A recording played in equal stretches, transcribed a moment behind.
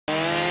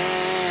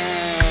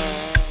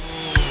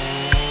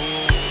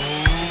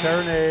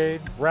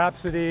Serenade,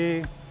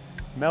 Rhapsody,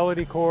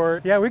 Melody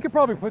Court. Yeah, we could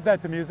probably put that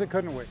to music,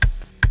 couldn't we?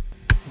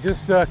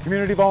 Just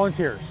community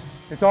volunteers.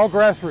 It's all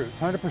grassroots,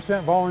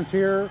 100%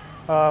 volunteer.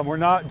 We're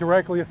not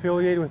directly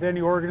affiliated with any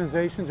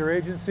organizations or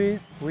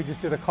agencies. We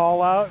just did a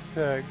call out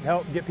to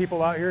help get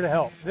people out here to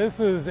help. This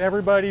is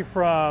everybody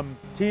from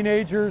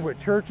teenagers with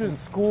churches and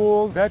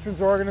schools,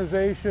 veterans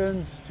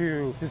organizations,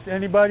 to just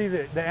anybody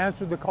that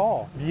answered the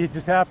call. You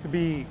just have to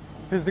be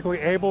physically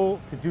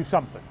able to do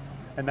something.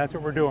 And that's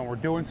what we're doing. We're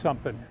doing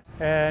something.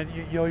 And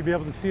you'll be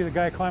able to see the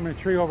guy climbing a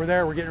tree over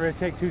there. We're getting ready to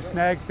take 2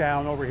 snags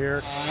down over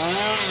here.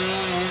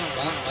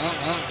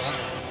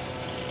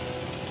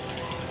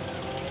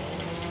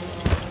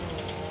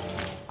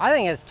 I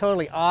think it's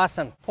totally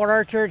awesome. Port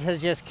Orchard has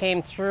just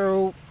came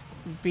through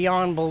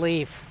beyond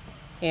belief.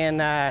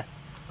 And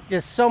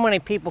just so many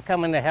people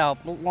coming to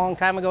help. A long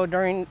time ago,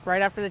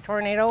 right after the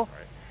tornado. Right.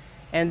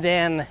 And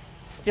then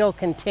still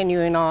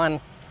continuing on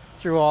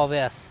through all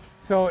this.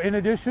 So in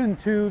addition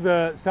to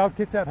the South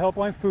Kitsap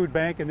Helpline Food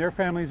Bank and their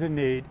families in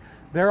need,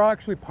 they're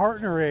actually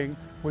partnering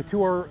with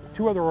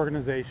two other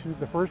organizations.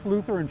 The First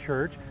Lutheran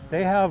Church,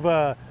 they have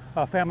a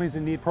Families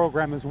in Need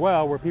program as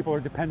well, where people are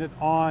dependent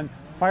on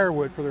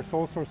firewood for their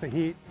sole source of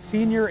heat.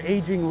 Senior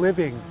Aging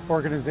Living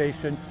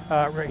organization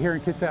right here in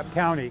Kitsap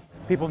County.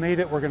 People need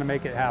it, we're going to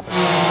make it happen.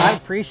 I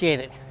appreciate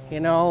it. You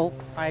know,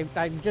 I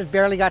just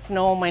barely got to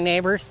know my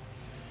neighbors,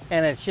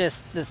 and it's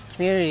just, this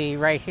community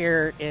right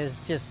here is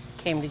just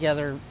came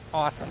together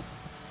awesome.